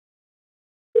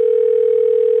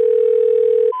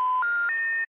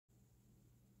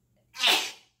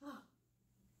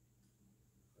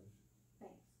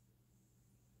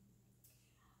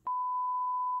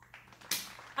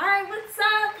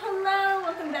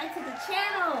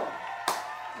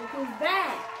Look who's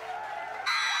back.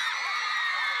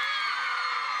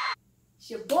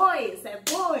 It's your boy. It's that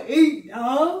boy. Hey,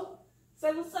 dog.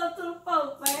 Say what's up to the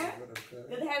folks, man.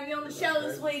 Good to have you on the show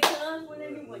this week, cuz.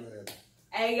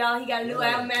 Hey, y'all, he got a new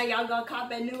album, man. Y'all gonna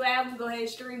cop that new album. Go ahead and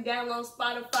stream, download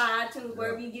Spotify, iTunes,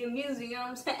 wherever you get music, you know what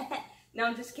I'm saying? No,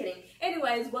 I'm just kidding.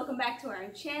 Anyways, welcome back to our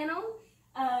channel.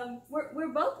 We're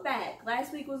both back.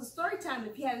 Last week was a story time.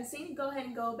 If you haven't seen it, go ahead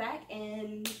and go back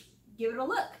and give it a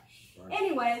look. Right.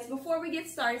 Anyways, before we get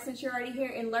started, since you're already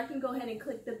here and lurking, go ahead and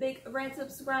click the big red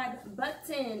subscribe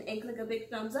button and click a big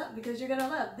thumbs up because you're gonna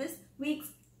love this week's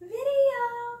video.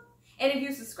 And if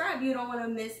you subscribe, you don't want to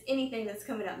miss anything that's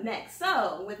coming up next.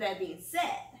 So, with that being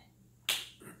said,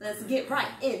 let's get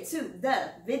right into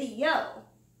the video.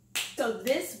 So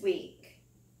this week,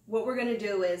 what we're gonna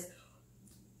do is,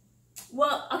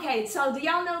 well, okay, so do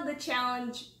y'all know the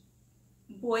challenge,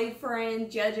 boyfriend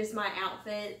judges my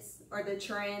outfits, or the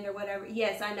trend, or whatever?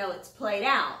 Yes, I know it's played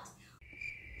out.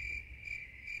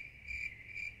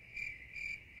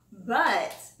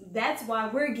 But that's why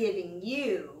we're giving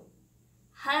you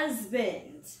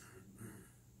husband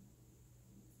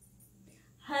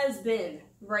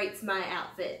rates my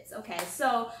outfits. Okay,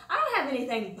 so I don't have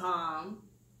anything bomb.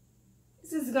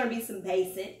 This is gonna be some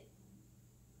basic.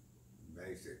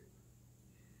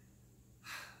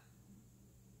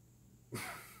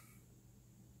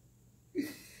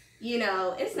 You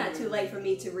know, it's not too late for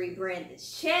me to rebrand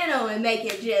this channel and make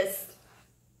it just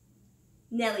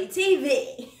Nelly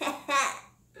TV.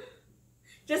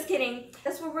 Just kidding.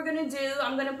 That's what we're gonna do.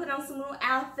 I'm gonna put on some little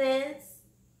outfits.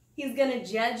 He's gonna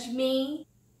judge me.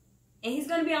 And he's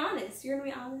gonna be honest. You're gonna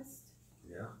be honest?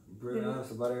 Yeah. I'm pretty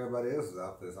honest about everybody else's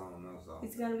outfits. I don't know, so.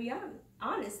 He's gonna be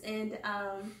honest. And,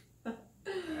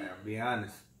 yeah, be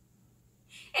honest.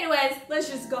 Anyways, let's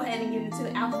just go ahead and get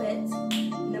into outfit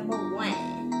number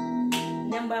one.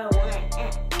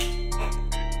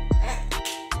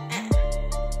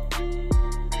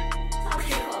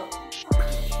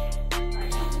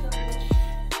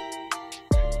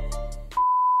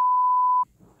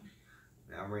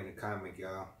 I'm reading a comic,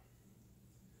 y'all.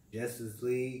 Justice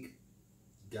League,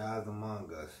 Gods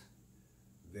Among Us.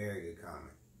 Very good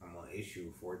comic. I'm on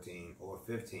issue 14 or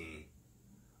 15,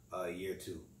 year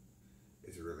 2.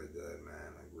 It's really good,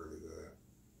 man. Like, really good.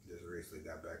 Just recently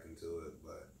got back into it,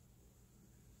 but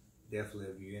definitely,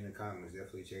 if you're in the comics,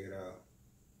 definitely check it out.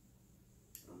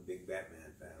 I'm a big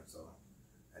Batman fan, so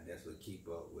I definitely keep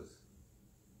up with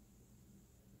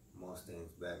most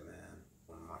things Batman.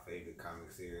 One of my favorite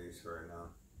comic series right now.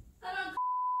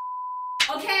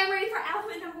 Okay, I'm ready for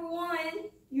outfit number one.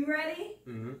 You ready?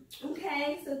 Mm-hmm.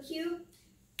 Okay, so cue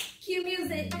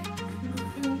music.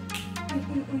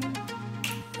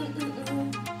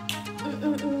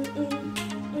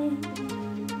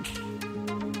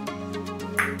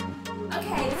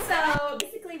 Okay, so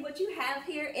basically what you have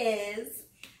here is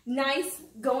nice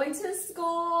going to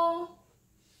school,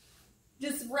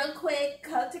 just real quick,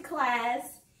 cut to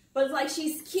class, but it's like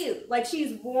she's cute, like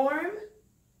she's warm,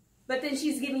 but then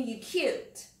she's giving you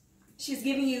cute. She's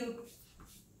giving you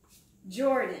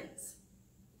Jordans,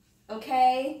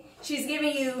 okay? She's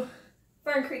giving you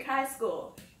Fern Creek High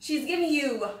School. She's giving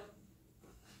you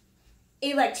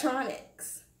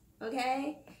electronics,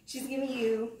 okay? She's giving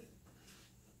you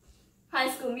High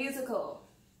School Musical.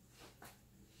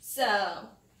 So,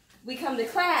 we come to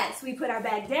class, we put our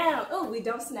bag down. Oh, we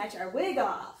don't snatch our wig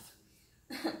off.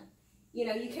 You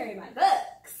know, you carry my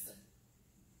books.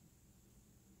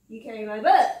 You carry my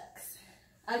books.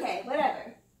 Okay,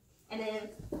 whatever. And then,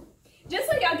 just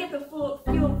so y'all get the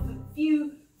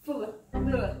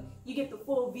you get the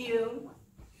full view.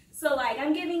 So, like,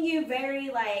 I'm giving you very,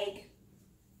 like,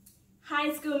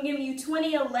 high school. I'm giving you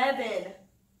 2011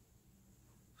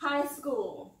 high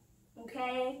school,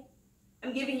 okay?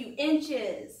 I'm giving you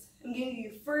inches. I'm giving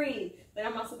you free, but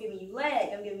I'm also giving you leg.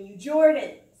 I'm giving you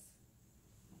Jordans.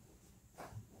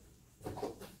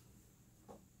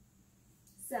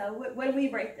 So, what do we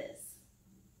rate this?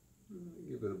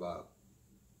 Give it about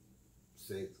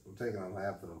 6. I'm taking on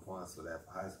half of them points for that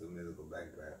High School Musical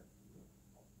backpack.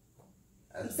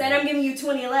 Said I'm giving you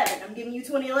 2011. I'm giving you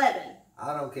 2011.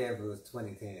 I don't care if it was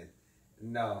 2010.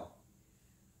 No.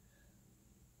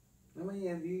 I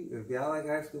mean, if y'all like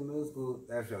High School Musical,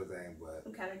 that's your thing, but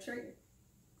I'm kind of triggered.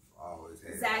 Always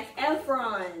hate Zac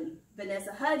Efron,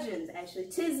 Vanessa Hudgens, Ashley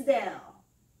Tisdale.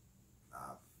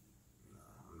 No,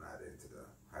 I'm not into the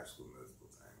High School Musical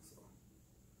thing, so.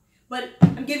 But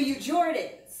I'm giving you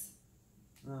Jordans.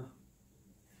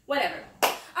 Whatever.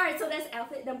 All right, so that's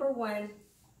outfit number one.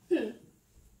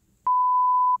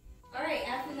 All right,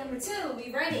 outfit number two.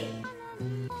 We ready?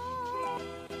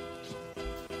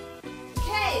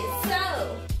 Okay,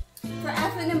 so For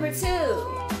outfit number 2.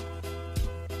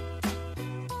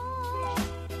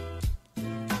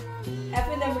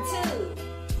 Outfit number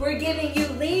 2. We're giving you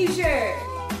leisure.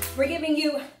 We're giving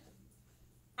you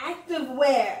active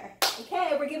wear.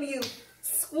 Okay, we're giving you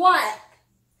squat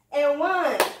and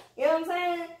one. You know what I'm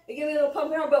saying? We're giving you a little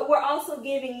pump around, but we're also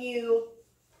giving you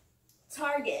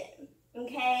Target.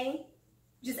 Okay?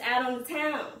 Just out on the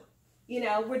town. You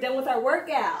know, we're done with our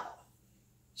workout.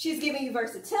 She's giving you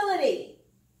versatility.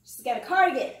 She's got a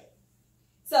cardigan.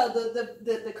 So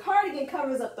the cardigan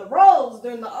covers up the rolls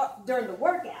during the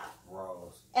workout.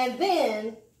 Rolls. And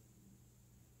then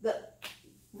the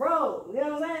roll. You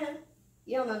know what I'm saying?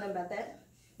 You don't know nothing about that.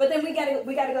 But then we gotta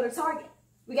go to Target.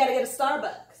 We gotta go to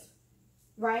Starbucks.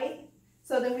 Right?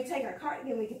 So then we take our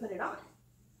cardigan and we can put it on.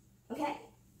 Okay?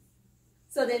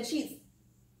 So then she's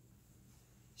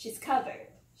covered.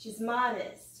 She's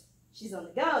modest. She's on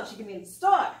the go. She can be in the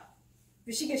store.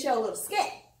 But she can show a little skin.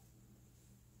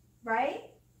 Right?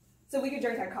 So we can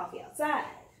drink our coffee outside.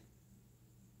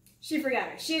 She forgot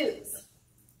her shoes.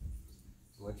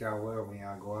 So what y'all wear when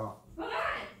y'all go out? Hold on.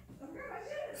 I forgot my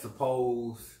shoes.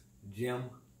 Suppose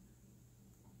gym.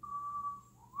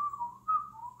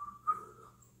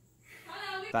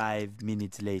 Hold on. 5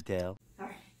 minutes later. All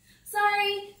right.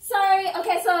 Sorry.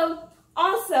 Okay, so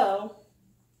also,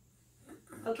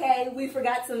 okay, we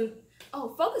forgot some. Oh,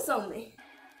 focus on me.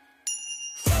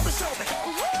 Focus on me.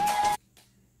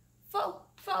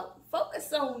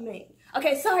 Focus on me.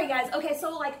 Okay, sorry guys. Okay,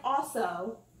 so like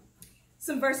also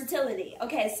some versatility.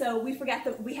 Okay, so we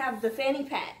have the fanny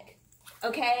pack.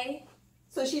 Okay,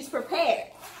 so she's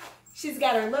prepared. She's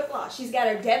got her lip gloss. She's got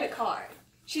her debit card.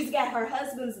 She's got her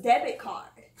husband's debit card.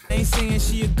 Ain't saying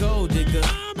she a gold digger,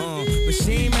 but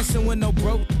she ain't messing with no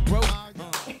broke.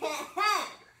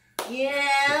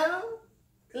 Yeah.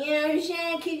 You know what I'm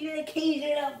saying? Keep the keys to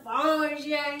the phone,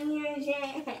 you know what I'm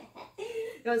saying?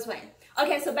 No, it's fine.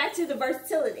 Okay, so back to the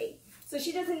versatility. So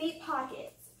she doesn't need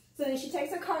pockets. So then she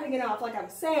takes her cardigan off, like I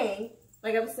was saying.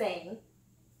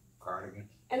 Cardigan.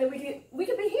 And then we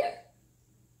could be here.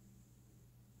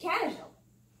 Casual.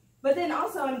 But then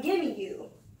also I'm giving you,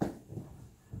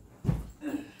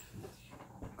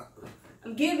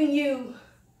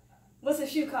 what's the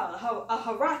shoe called? A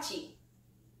huarache.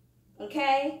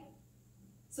 Okay?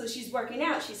 So she's working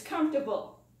out. She's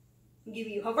comfortable. I'm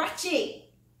giving you huarache.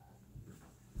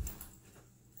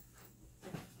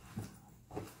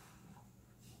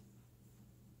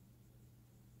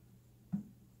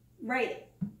 Rate it.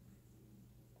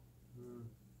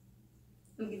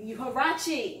 I'm giving you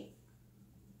huarache.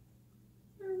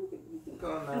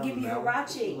 I'm giving you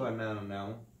huarache. Go on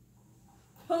now.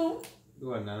 Who?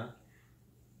 Go on now.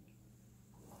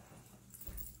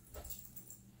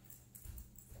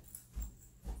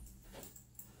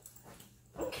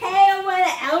 Okay,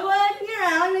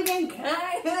 I'm looking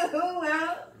kind of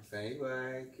out. Say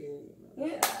like it.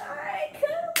 Yeah, alright,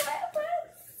 cool, whatever.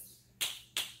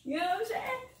 You know what I'm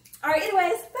saying? Alright,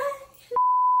 anyways, bye.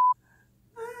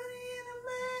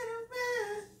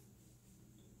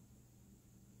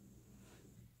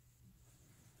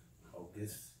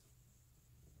 Focus.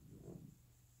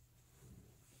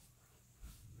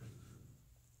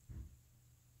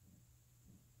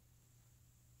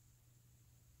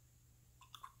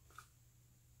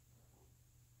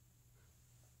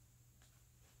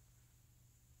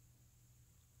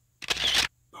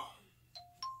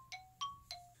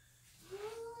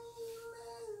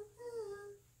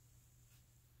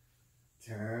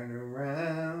 Turn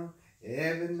around.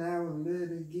 Every now and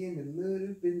then getting a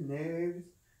little bit nervous.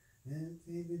 And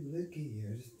take a look at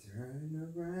yours.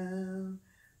 Turn around,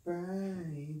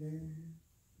 brighter.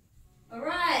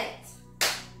 Alright.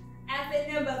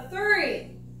 Outfit number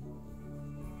 3.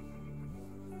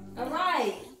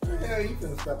 Alright. What the hell you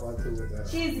finna step out to with that?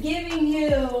 She's giving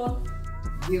you.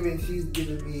 She's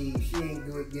giving me, she ain't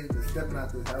good stepping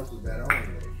out this house with that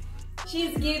on.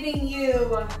 She's giving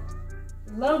you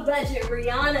low budget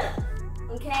Rihanna.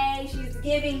 Okay? She's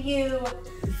giving you.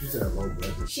 She said low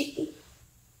budget.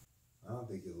 I don't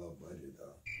think it's low budget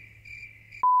though.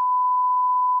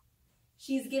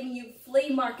 She's giving you flea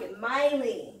market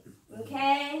Miley.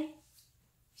 Okay?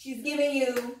 She's giving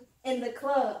you in the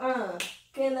club.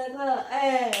 In the club.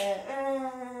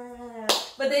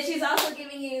 But then she's also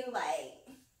giving you like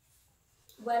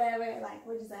whatever, like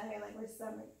we're just out here like we're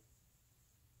summer.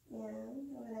 Yeah,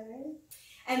 whatever.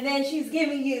 And then she's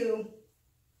giving you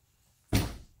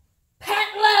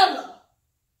patent leather.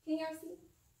 Can y'all see?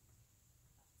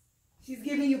 She's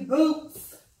giving you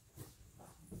boots.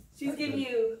 She's giving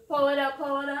you pull it up,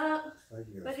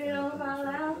 but you don't fall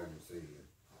out.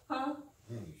 Huh?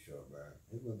 You ain't sure about it.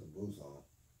 He put the boots on.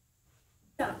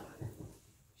 No.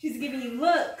 She's giving you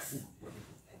looks.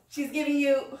 She's giving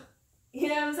you, you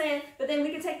know what I'm saying? But then we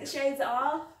can take the shades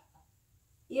off.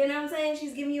 You know what I'm saying?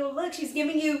 She's giving you a look. She's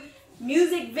giving you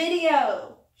music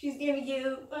video. She's giving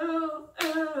you,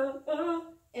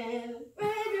 and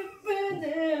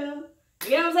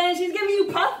you know what I'm saying? She's giving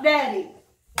you Puff Daddy.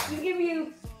 She's giving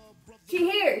you, she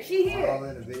here. All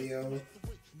in the video.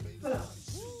 Hold on.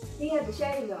 He had the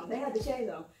shades on. They had the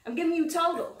shades on. I'm giving you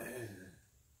total.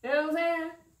 You know what I'm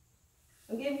saying?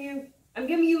 I'm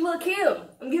giving you little Kim.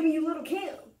 I'm giving you little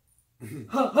Kim.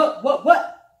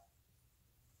 What?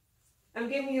 I'm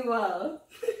giving you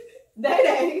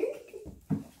Day-Day.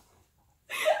 I'm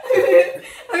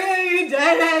giving you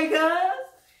Day-Day, cuz.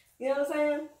 You know what I'm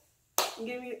saying? I'm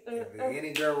giving you if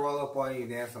any girl roll up on you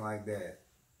dancing like that,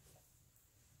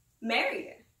 marry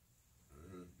her.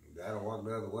 You gotta walk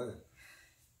the other way.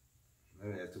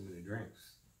 Maybe had too many drinks.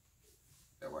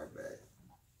 That white bag.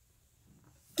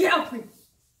 Get off me.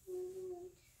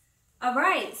 All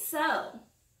right, so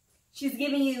she's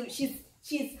giving you, she's,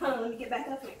 hold on, let me get back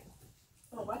up here.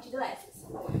 Oh, watch your glasses.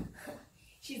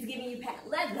 She's giving you patent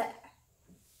leather.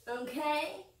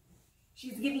 Okay?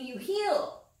 She's giving you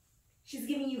heel. She's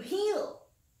giving you heel.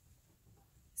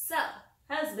 So,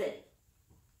 husband,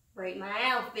 rate my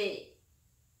outfit.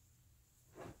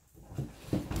 I'll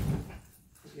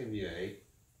give you an 8.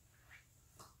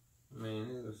 I mean,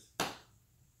 it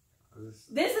was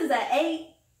This is an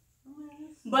 8.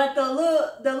 But the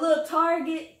little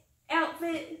Target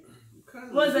outfit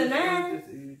was a 9.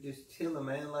 You just chilling,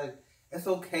 man. Like, it's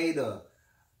okay to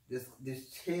just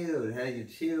chill, have your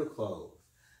chill clothes.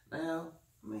 Now,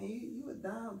 I mean, you a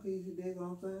dime piece, you dig what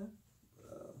I'm saying?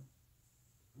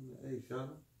 Hey,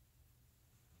 Shawty.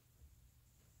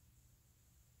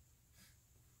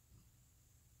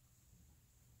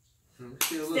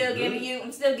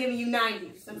 I'm still giving you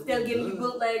 90s. I'm still giving you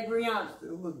bootleg Brianna.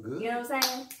 Still look good. You know what I'm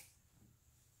saying?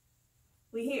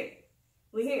 We here.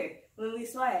 When we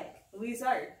swag. We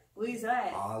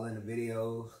swag. All in the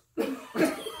videos.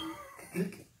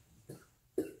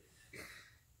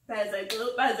 Pass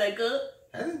that good.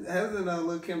 Hasn't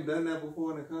Lil' Kim done that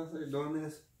before in a concert, doing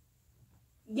this?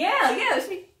 Yeah,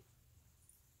 she...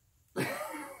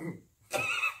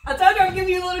 I told you I'm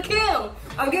giving you a little Kim.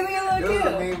 I'm giving you a little Kim.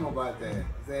 There's a meme about that.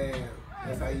 Saying,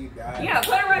 that's how you die. Yeah,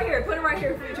 put it right here. Put it right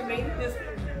here, future me. Just...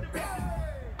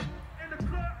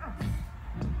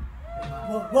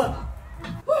 What?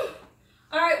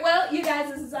 Alright, well, you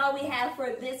guys, this is all we have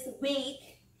for this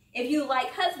week. If you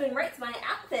like Husband Rates My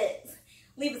Outfits,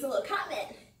 leave us a little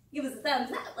comment. Give us a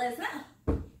thumbs up. Let us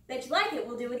know that you like it.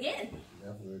 We'll do it again.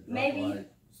 Definitely. Maybe. Like,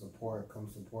 come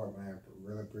support, man.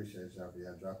 Really appreciate y'all for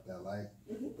y'all drop that like.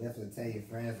 Definitely tell your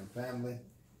friends and family.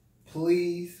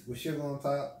 Please, with sugar on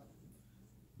top.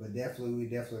 But definitely, we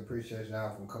definitely appreciate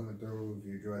y'all for coming through. If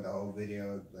you enjoyed the whole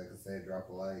video, like I said, drop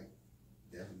a like.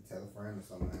 Definitely tell a friend or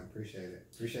something, man. Appreciate it.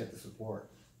 Appreciate the support.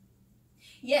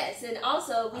 Yes, and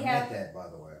also we have... I meant that, by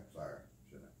the way. Sorry.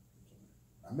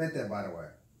 I meant that, by the way.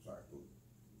 Sorry.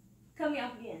 Cut me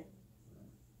off again.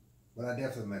 But I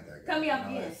definitely meant that. Cut me off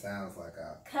again. It sounds like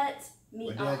Cut me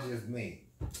off. But that's just me.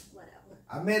 Whatever.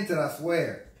 I meant it, I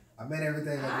swear. I meant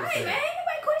everything I just said. Alright, man.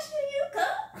 Nobody questioning you,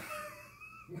 cut.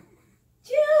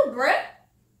 Chill, bruh.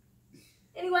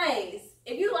 Anyways,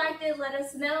 if you liked it, let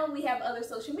us know. We have other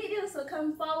social media, so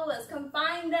come follow us. Come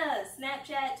find us.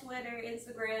 Snapchat, Twitter,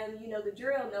 Instagram. You know the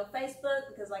drill. No Facebook,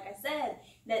 because like I said,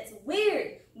 that's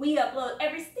weird. We upload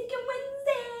every stinking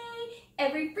Wednesday.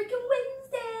 Every freaking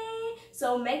Wednesday.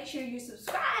 So make sure you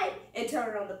subscribe and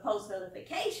turn on the post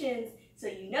notifications so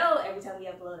you know every time we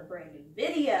upload a brand new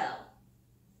video.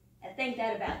 I think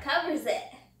that about covers it.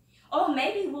 Oh,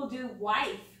 maybe we'll do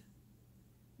wife.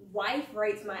 Wife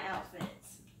rates my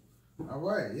outfits. All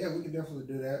right, yeah, we can definitely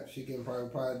do that. She can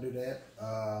probably do that.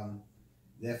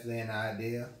 Definitely an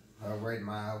idea. Her rate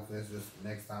my outfits this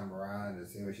next time around and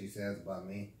see what she says about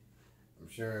me. I'm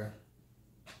sure,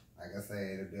 like I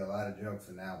say, it'll be a lot of jokes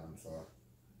in that one. So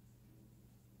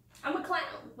I'm a clown.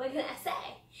 What can I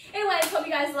say? Anyways, hope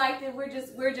you guys liked it. We're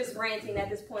just ranting at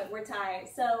this point. We're tired.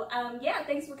 So yeah,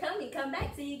 thanks for coming. Come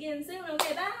back. See you again soon.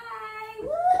 Okay, bye. Woo!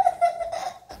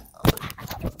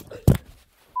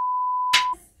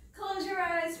 Close your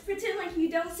eyes. Pretend like you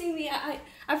don't see me.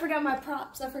 I forgot my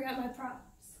props.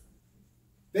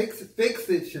 Fix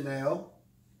it, Chanel.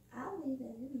 I'll leave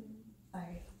it in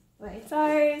there.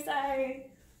 Sorry.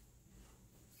 Sorry.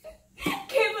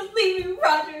 Can't believe you,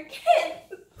 Roger. Can't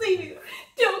believe you.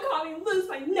 Don't call me and lose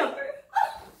my number.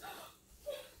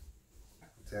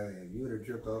 I'm telling you, you would have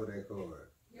tripped over that cord.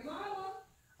 Your mama.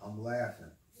 I'm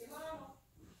laughing. Your mama.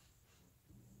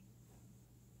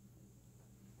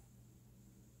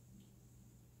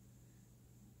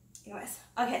 Anyways,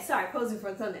 okay, sorry, posing for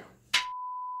a thumbnail.